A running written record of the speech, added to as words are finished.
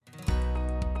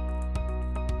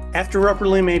After upper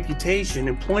limb amputation,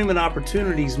 employment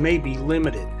opportunities may be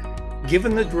limited.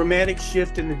 Given the dramatic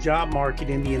shift in the job market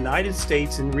in the United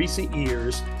States in recent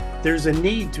years, there's a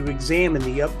need to examine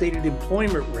the updated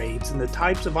employment rates and the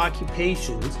types of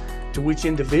occupations to which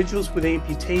individuals with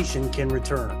amputation can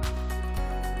return.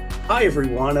 Hi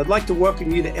everyone, I'd like to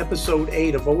welcome you to episode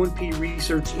 8 of O&P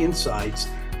Research Insights,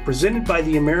 presented by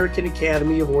the American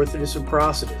Academy of Orthotists and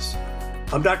Prosthetists.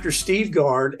 I'm Dr. Steve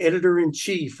Gard,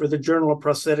 Editor-in-Chief for the Journal of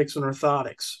Prosthetics and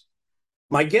Orthotics.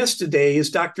 My guest today is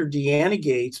Dr. Deanna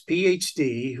Gates,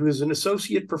 PhD, who is an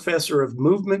Associate Professor of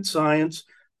Movement Science,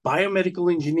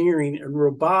 Biomedical Engineering, and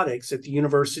Robotics at the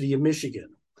University of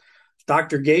Michigan.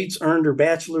 Dr. Gates earned her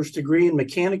bachelor's degree in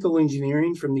Mechanical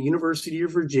Engineering from the University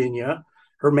of Virginia,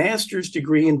 her master's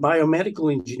degree in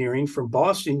Biomedical Engineering from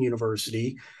Boston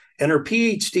University, and her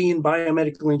PhD in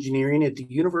Biomedical Engineering at the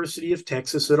University of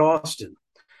Texas at Austin.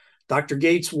 Dr.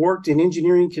 Gates worked in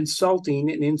engineering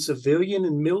consulting and in civilian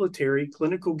and military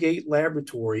clinical gate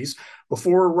laboratories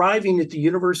before arriving at the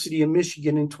University of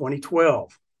Michigan in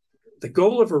 2012. The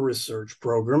goal of her research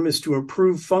program is to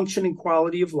improve function and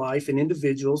quality of life in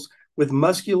individuals with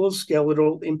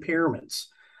musculoskeletal impairments.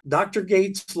 Dr.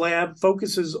 Gates' lab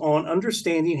focuses on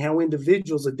understanding how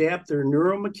individuals adapt their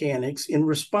neuromechanics in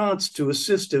response to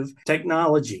assistive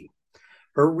technology.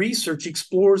 Her research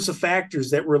explores the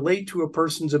factors that relate to a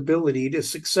person's ability to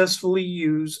successfully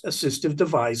use assistive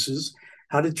devices,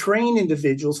 how to train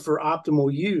individuals for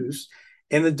optimal use,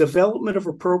 and the development of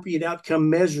appropriate outcome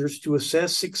measures to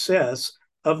assess success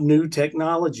of new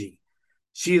technology.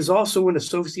 She is also an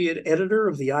associate editor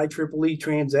of the IEEE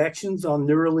Transactions on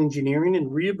Neural Engineering and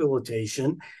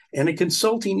Rehabilitation and a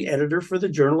consulting editor for the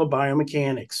Journal of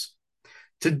Biomechanics.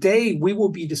 Today, we will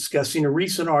be discussing a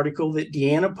recent article that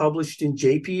Deanna published in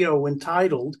JPO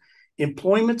entitled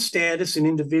Employment Status in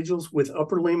Individuals with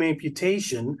Upper Limb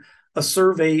Amputation, a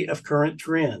Survey of Current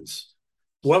Trends.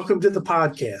 Welcome to the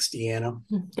podcast, Deanna.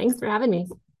 Thanks for having me.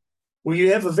 Well,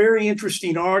 you have a very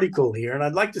interesting article here, and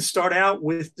I'd like to start out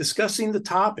with discussing the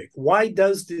topic. Why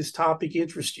does this topic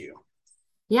interest you?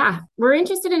 Yeah, we're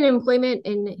interested in employment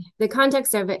in the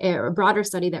context of a broader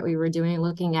study that we were doing,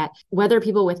 looking at whether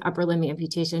people with upper limb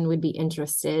amputation would be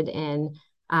interested in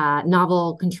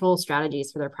novel control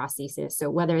strategies for their prosthesis. So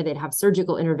whether they'd have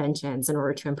surgical interventions in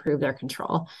order to improve their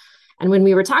control. And when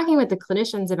we were talking with the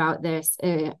clinicians about this,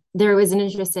 there was an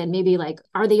interest in maybe like,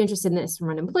 are they interested in this from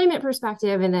an employment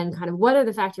perspective? And then kind of what are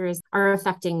the factors are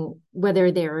affecting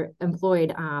whether they're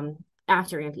employed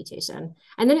after amputation.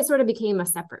 And then it sort of became a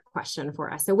separate question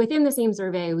for us. So within the same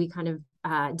survey, we kind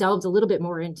of delved a little bit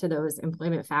more into those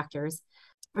employment factors.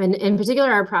 And in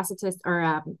particular, our prosthetist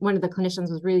or one of the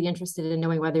clinicians was really interested in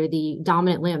knowing whether the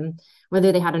dominant limb,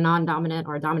 whether they had a non-dominant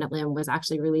or a dominant limb was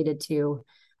actually related to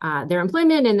their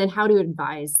employment, and then how to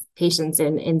advise patients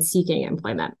in seeking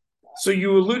employment. So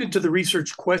you alluded to the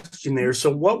research question there.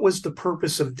 So what was the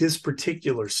purpose of this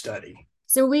particular study?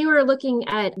 So we were looking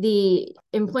at the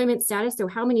employment status, so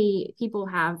how many people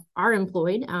are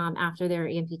employed after their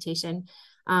amputation,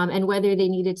 and whether they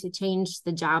needed to change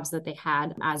the jobs that they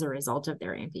had as a result of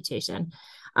their amputation.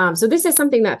 So this is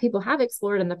something that people have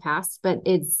explored in the past, but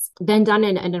it's been done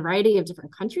in a variety of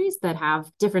different countries that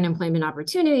have different employment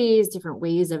opportunities, different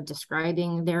ways of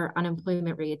describing their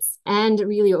unemployment rates, and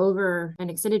really over an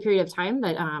extended period of time,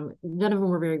 but none of them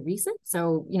were very recent.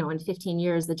 So, in 15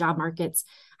 years, the job markets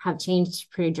have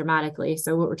changed pretty dramatically.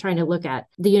 So what we're trying to look at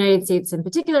the United States in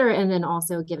particular, and then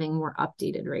also giving more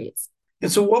updated rates.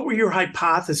 And so what were your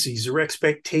hypotheses or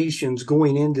expectations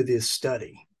going into this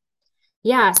study?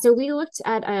 Yeah, so we looked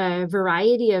at a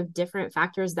variety of different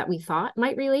factors that we thought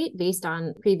might relate based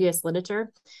on previous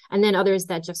literature, and then others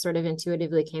that just sort of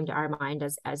intuitively came to our mind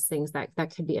as things that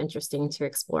could be interesting to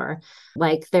explore,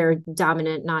 like their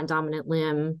dominant, non-dominant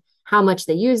limb, how much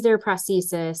they use their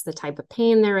prosthesis, the type of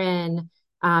pain they're in,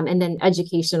 and then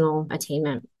educational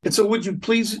attainment. And so would you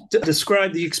please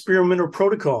describe the experimental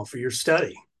protocol for your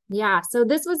study? Yeah, so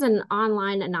this was an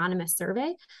online anonymous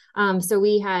survey. So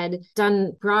we had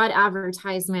done broad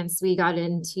advertisements. We got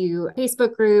into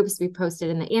Facebook groups. We posted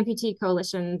in the Amputee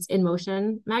Coalition's In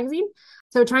Motion magazine.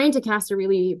 So trying to cast a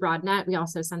really broad net. We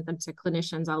also sent them to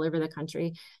clinicians all over the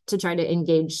country to try to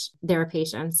engage their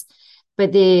patients.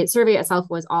 But the survey itself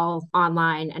was all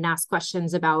online and asked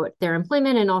questions about their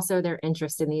employment and also their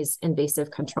interest in these invasive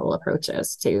control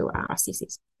approaches to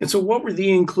prostheses. And so what were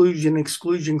the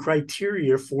inclusion-exclusion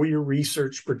criteria for your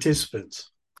research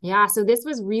participants? Yeah, so this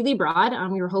was really broad.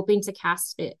 We were hoping to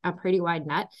cast a pretty wide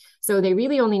net. So they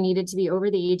really only needed to be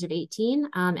over the age of 18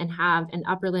 and have an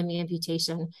upper limb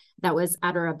amputation that was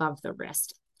at or above the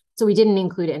wrist. So we didn't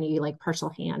include any like partial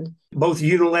hand. Both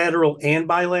unilateral and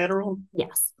bilateral?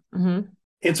 Yes. Mm-hmm.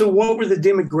 And so, what were the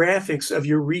demographics of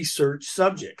your research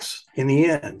subjects in the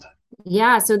end?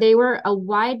 Yeah, so they were a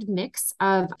wide mix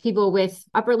of people with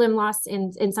upper limb loss.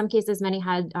 In some cases, many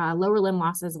had lower limb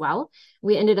loss as well.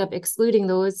 We ended up excluding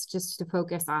those just to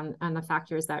focus on the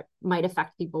factors that might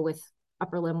affect people with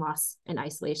upper limb loss in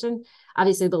isolation.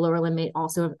 Obviously, the lower limb may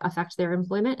also affect their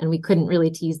employment, and we couldn't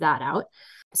really tease that out.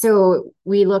 So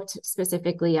we looked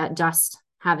specifically at just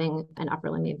having an upper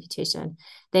limb amputation.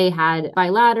 They had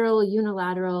bilateral,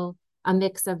 unilateral, a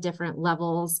mix of different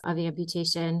levels of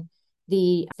amputation.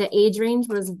 The age range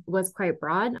was quite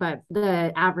broad, but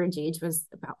the average age was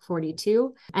about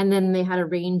 42. And then they had a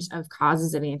range of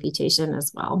causes of amputation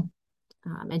as well,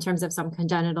 in terms of some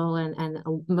congenital and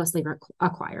mostly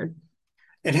acquired.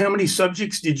 And how many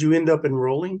subjects did you end up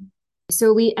enrolling?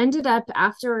 So we ended up,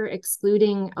 after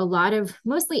excluding a lot of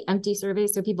mostly empty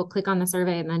surveys, so people click on the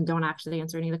survey and then don't actually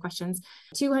answer any of the questions,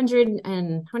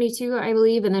 222, I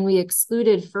believe. And then we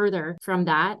excluded further from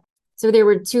that. So there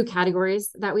were two categories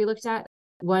that we looked at.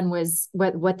 One was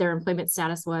what their employment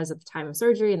status was at the time of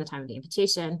surgery and the time of the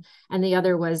amputation. And the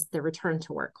other was the return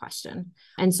to work question.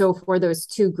 And so for those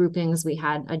two groupings, we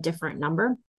had a different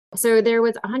number. So there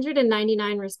was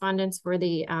 199 respondents for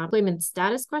the employment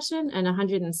status question and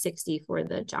 160 for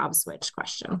the job switch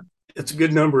question. It's a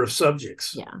good number of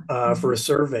subjects for a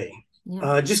survey.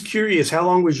 Yeah. Just curious, how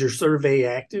long was your survey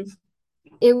active?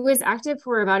 It was active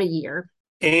for about a year.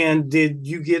 And did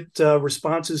you get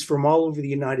responses from all over the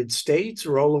United States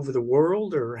or all over the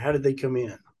world, or how did they come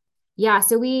in? Yeah,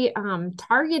 so we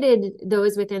targeted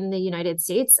those within the United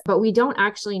States, but we don't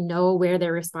actually know where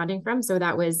they're responding from. So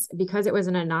that was because it was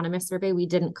an anonymous survey, we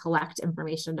didn't collect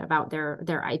information about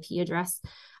their IP address.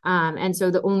 And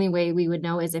so the only way we would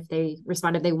know is if they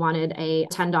responded, they wanted a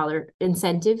 $10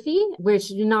 incentive fee, which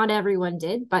not everyone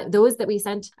did. But those that we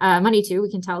sent money to,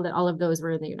 we can tell that all of those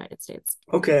were in the United States.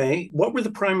 Okay. What were the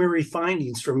primary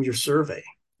findings from your survey?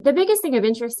 The biggest thing of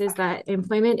interest is that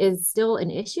employment is still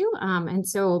an issue. And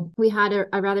so we had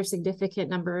a rather significant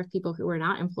number of people who were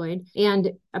not employed.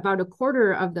 And about a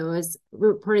quarter of those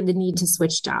reported the need to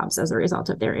switch jobs as a result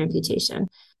of their amputation.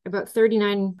 About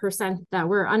 39% that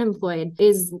were unemployed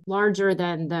is larger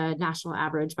than the national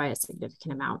average by a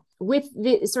significant amount, with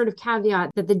the sort of caveat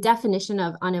that the definition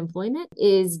of unemployment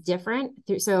is different.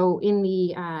 So in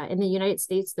the United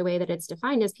States, the way that it's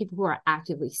defined is people who are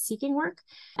actively seeking work.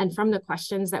 And from the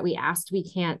questions that we asked, we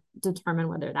can't determine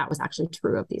whether that was actually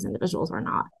true of these individuals or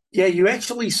not. Yeah, you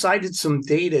actually cited some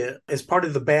data as part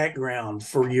of the background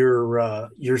for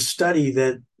your study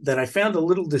that I found a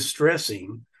little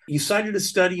distressing. You cited a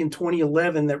study in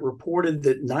 2011 that reported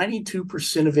that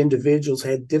 92% of individuals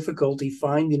had difficulty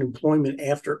finding employment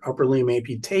after upper limb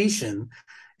amputation.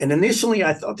 And initially,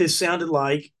 I thought this sounded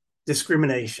like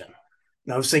discrimination.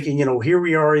 And I was thinking, here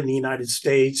we are in the United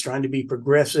States trying to be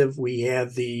progressive. We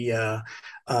have the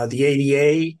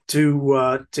ADA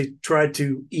to try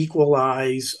to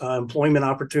equalize employment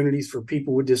opportunities for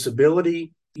people with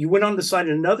disability. You went on to cite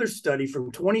another study from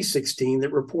 2016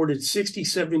 that reported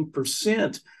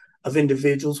 67% of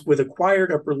individuals with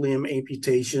acquired upper limb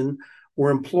amputation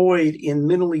were employed in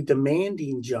mentally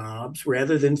demanding jobs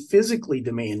rather than physically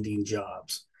demanding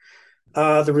jobs.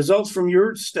 The results from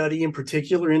your study in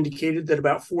particular indicated that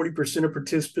about 40% of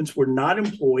participants were not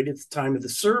employed at the time of the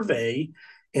survey,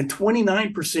 and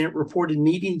 29% reported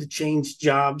needing to change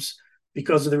jobs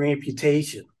because of their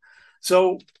amputation.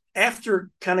 So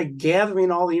after kind of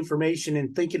gathering all the information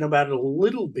and thinking about it a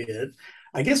little bit,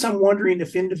 I guess I'm wondering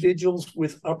if individuals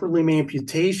with upper limb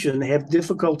amputation have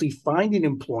difficulty finding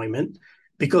employment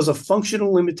because of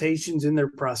functional limitations in their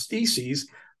prostheses,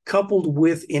 coupled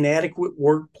with inadequate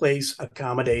workplace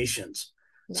accommodations.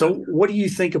 Yeah. So what do you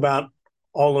think about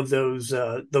all of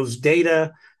those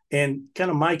data and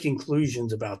kind of my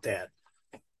conclusions about that?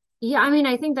 Yeah, I mean,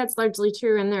 I think that's largely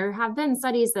true. And there have been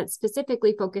studies that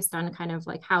specifically focused on kind of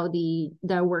like how the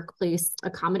workplace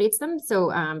accommodates them.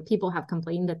 So people have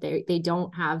complained that they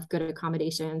don't have good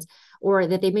accommodations, or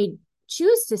that they may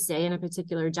choose to stay in a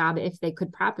particular job if they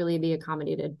could properly be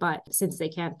accommodated. But since they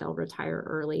can't, they'll retire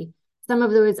early. Some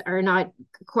of those are not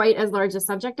quite as large as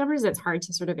subject numbers. It's hard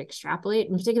to sort of extrapolate,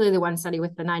 and particularly the one study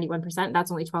with the 91%,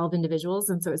 that's only 12 individuals.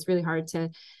 And so it's really hard to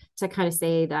kind of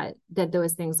say that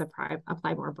those things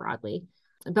apply more broadly.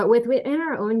 But within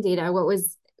our own data, what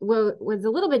was a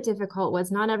little bit difficult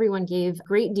was not everyone gave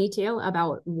great detail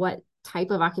about what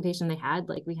type of occupation they had.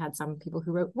 Like we had some people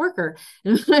who wrote worker,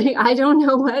 and I don't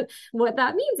know what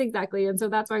that means exactly. And so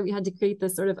that's why we had to create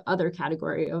this sort of other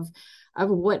category of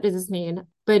what does this mean.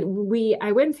 But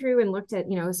I went through and looked at,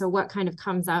 so what kind of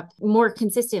comes up more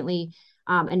consistently.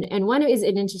 And one is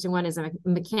an interesting one is a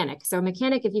mechanic. So a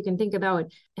mechanic, if you can think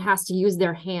about, has to use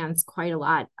their hands quite a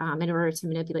lot in order to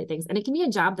manipulate things. And it can be a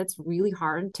job that's really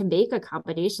hard to make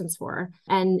accommodations for.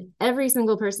 And every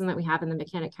single person that we have in the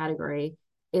mechanic category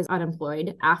is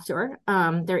unemployed after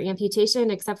their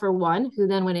amputation, except for one who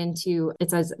then went into, it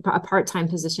says, a part-time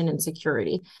position in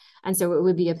security. And so it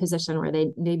would be a position where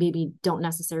they maybe don't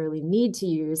necessarily need to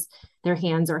use their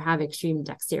hands or have extreme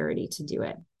dexterity to do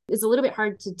it. It's a little bit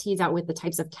hard to tease out with the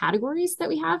types of categories that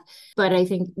we have, but I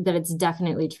think that it's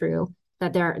definitely true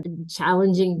that there are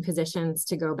challenging positions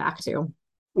to go back to.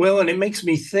 Well, and it makes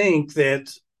me think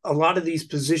that a lot of these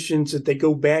positions that they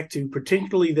go back to,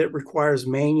 particularly that requires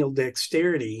manual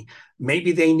dexterity,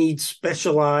 maybe they need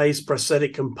specialized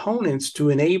prosthetic components to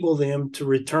enable them to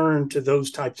return to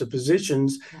those types of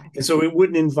positions. Right. And so it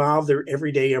wouldn't involve their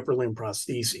everyday upper limb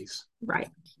prostheses. Right.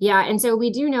 Yeah. And so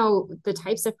we do know the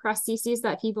types of prostheses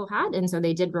that people had. And so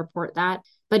they did report that,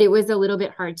 but it was a little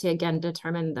bit hard to, again,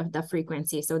 determine the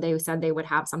frequency. So they said they would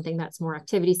have something that's more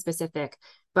activity specific,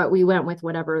 but we went with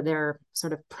whatever their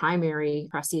sort of primary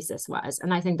prosthesis was.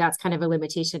 And I think that's kind of a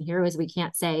limitation here, is we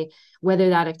can't say whether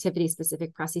that activity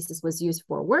specific prosthesis was used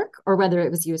for work or whether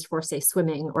it was used for, say,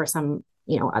 swimming or some,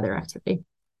 other activity.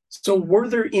 So were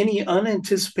there any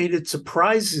unanticipated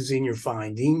surprises in your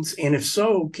findings? And if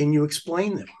so, can you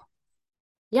explain them?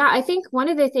 Yeah, I think one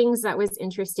of the things that was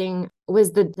interesting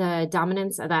was the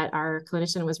dominance that our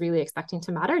clinician was really expecting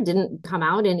to matter didn't come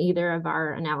out in either of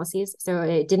our analyses. So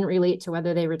it didn't relate to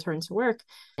whether they returned to work,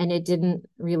 and it didn't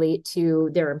relate to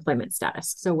their employment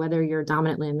status. So whether your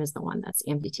dominant limb is the one that's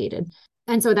amputated.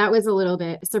 And so that was a little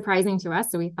bit surprising to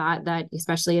us. So we thought that,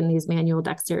 especially in these manual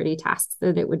dexterity tasks,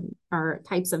 that it would, our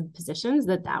types of positions,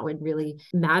 that would really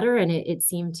matter. And it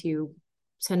seemed to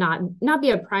not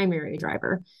be a primary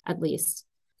driver, at least.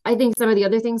 I think some of the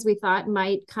other things we thought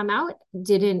might come out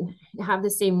didn't have the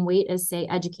same weight as, say,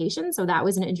 education. So that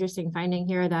was an interesting finding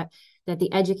here, that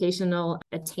the educational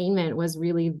attainment was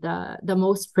really the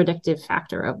most predictive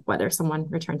factor of whether someone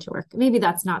returned to work. Maybe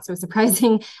that's not so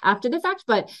surprising after the fact,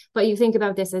 but you think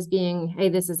about this as being, hey,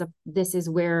 this is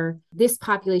where this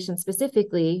population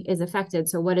specifically is affected.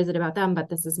 So what is it about them? But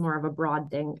this is more of a broad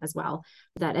thing as well,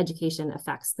 that education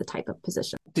affects the type of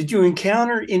position. Did you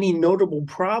encounter any notable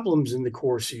problems in the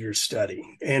course of your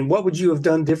study? And what would you have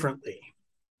done differently?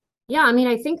 Yeah, I mean,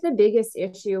 I think the biggest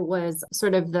issue was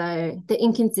sort of the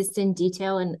inconsistent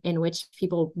detail in which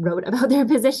people wrote about their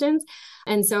positions.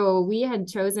 And so we had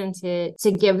chosen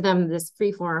to give them this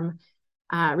free-form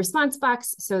response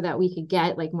box so that we could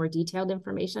get like more detailed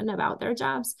information about their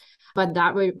jobs. But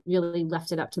that really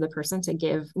left it up to the person to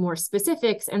give more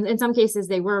specifics. And in some cases,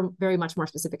 they were very much more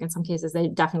specific. In some cases, they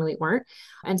definitely weren't.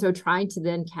 And so trying to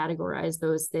then categorize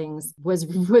those things was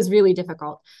really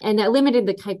difficult. And that limited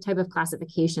the type of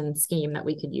classification scheme that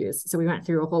we could use. So we went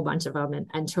through a whole bunch of them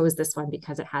and chose this one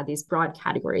because it had these broad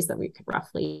categories that we could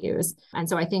roughly use. And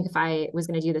so I think if I was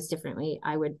going to do this differently,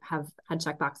 I would have had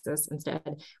checkboxes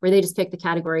instead, where they just pick the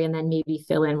category and then maybe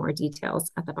fill in more details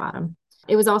at the bottom.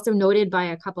 It was also noted by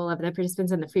a couple of the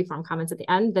participants in the freeform comments at the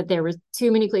end that there were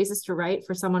too many places to write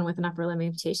for someone with an upper limb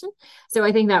amputation. So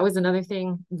I think that was another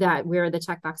thing that where the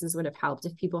checkboxes would have helped.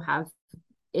 If people have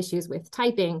issues with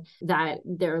typing, that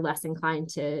they're less inclined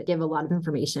to give a lot of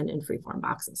information in freeform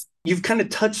boxes. You've kind of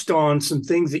touched on some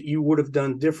things that you would have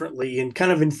done differently in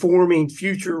kind of informing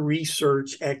future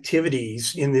research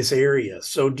activities in this area.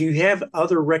 So do you have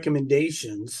other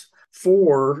recommendations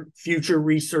for future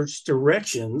research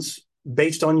directions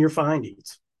based on your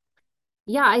findings?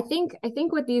 Yeah, I think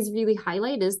what these really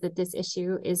highlight is that this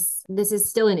is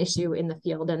still an issue in the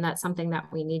field, and that's something that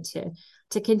we need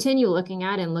to continue looking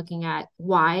at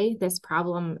why this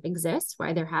problem exists,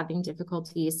 why they're having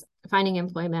difficulties finding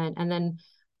employment, and then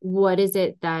what is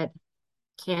it that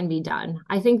can be done.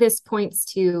 I think this points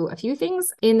to a few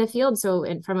things in the field. So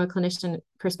from a clinician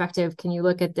perspective, can you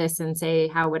look at this and say,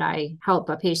 how would I help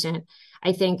a patient?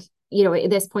 I think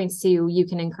this points to, you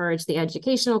can encourage the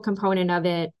educational component of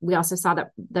it. We also saw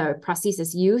that the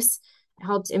prosthesis use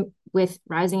helped with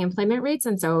rising employment rates.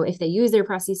 And so if they use their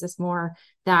prosthesis more,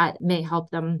 that may help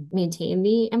them maintain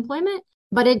the employment.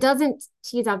 But it doesn't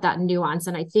tease out that nuance.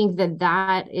 And I think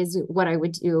that is what I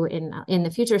would do in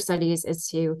the future studies, is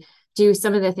to do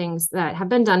some of the things that have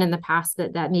been done in the past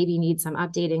that maybe need some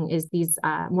updating, is these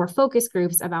more focus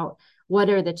groups about what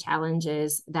are the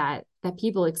challenges that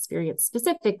people experience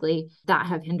specifically that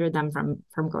have hindered them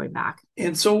from going back.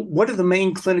 And so what are the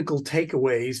main clinical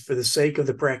takeaways for the sake of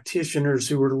the practitioners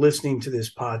who are listening to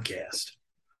this podcast?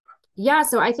 Yeah,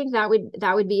 so I think that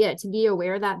would be it, to be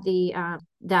aware that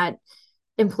that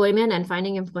employment and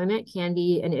finding employment can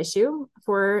be an issue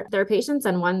for their patients,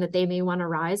 and one that they may want to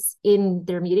raise in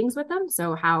their meetings with them.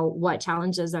 So what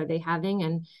challenges are they having,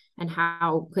 and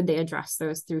how could they address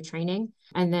those through training?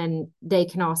 And then they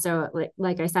can also,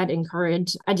 like I said,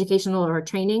 encourage educational or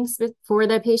trainings for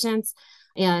the patients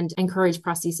and encourage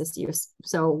prosthesis use.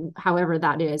 So however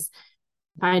that is,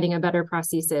 finding a better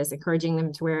prosthesis, encouraging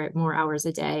them to wear it more hours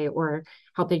a day, or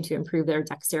helping to improve their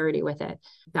dexterity with it,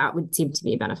 that would seem to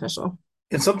be beneficial.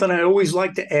 And something I always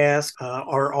like to ask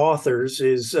our authors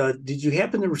is, did you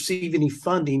happen to receive any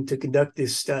funding to conduct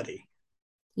this study?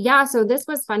 Yeah, so this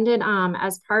was funded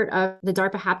as part of the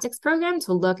DARPA Haptics program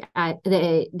to look at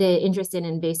the interest in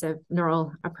invasive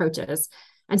neural approaches.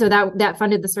 And so that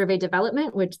funded the survey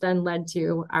development, which then led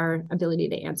to our ability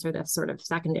to answer this sort of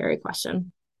secondary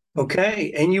question.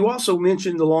 Okay. And you also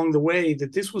mentioned along the way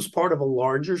that this was part of a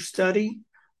larger study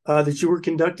that you were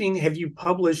conducting. Have you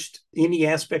published any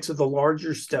aspects of the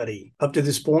larger study up to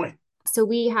this point? So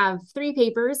we have 3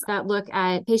 papers that look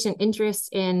at patient interest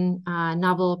in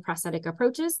novel prosthetic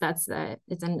approaches. It's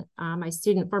my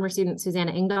former student,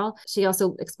 Susanna Engdahl. She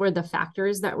also explored the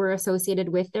factors that were associated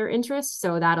with their interest.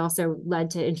 So that also led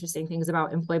to interesting things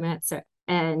about employment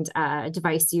and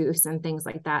device use and things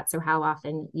like that. So how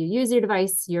often you use your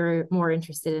device, you're more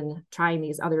interested in trying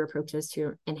these other approaches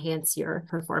to enhance your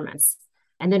performance.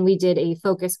 And then we did a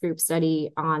focus group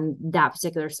study on that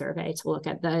particular survey to look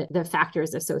at the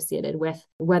factors associated with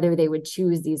whether they would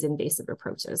choose these invasive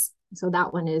approaches. So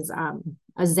that one is a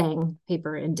Zhang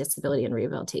paper in disability and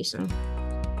rehabilitation.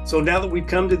 So now that we've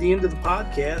come to the end of the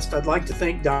podcast, I'd like to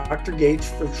thank Dr. Gage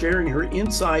for sharing her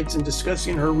insights and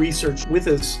discussing her research with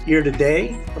us here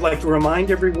today. I'd like to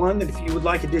remind everyone that if you would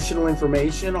like additional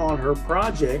information on her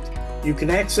project, you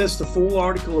can access the full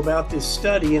article about this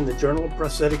study in the Journal of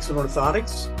Prosthetics and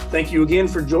Orthotics. Thank you again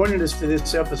for joining us for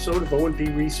this episode of O&P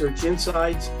Research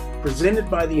Insights, presented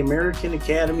by the American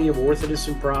Academy of Orthotists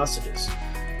and Prosthetists.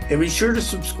 And be sure to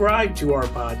subscribe to our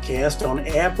podcast on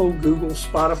Apple, Google,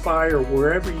 Spotify, or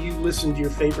wherever you listen to your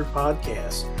favorite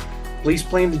podcasts. Please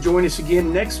plan to join us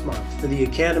again next month for the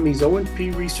Academy's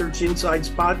O&P Research Insights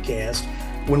podcast,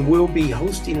 when we'll be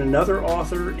hosting another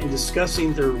author and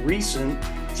discussing their recent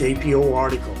JPO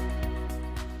article.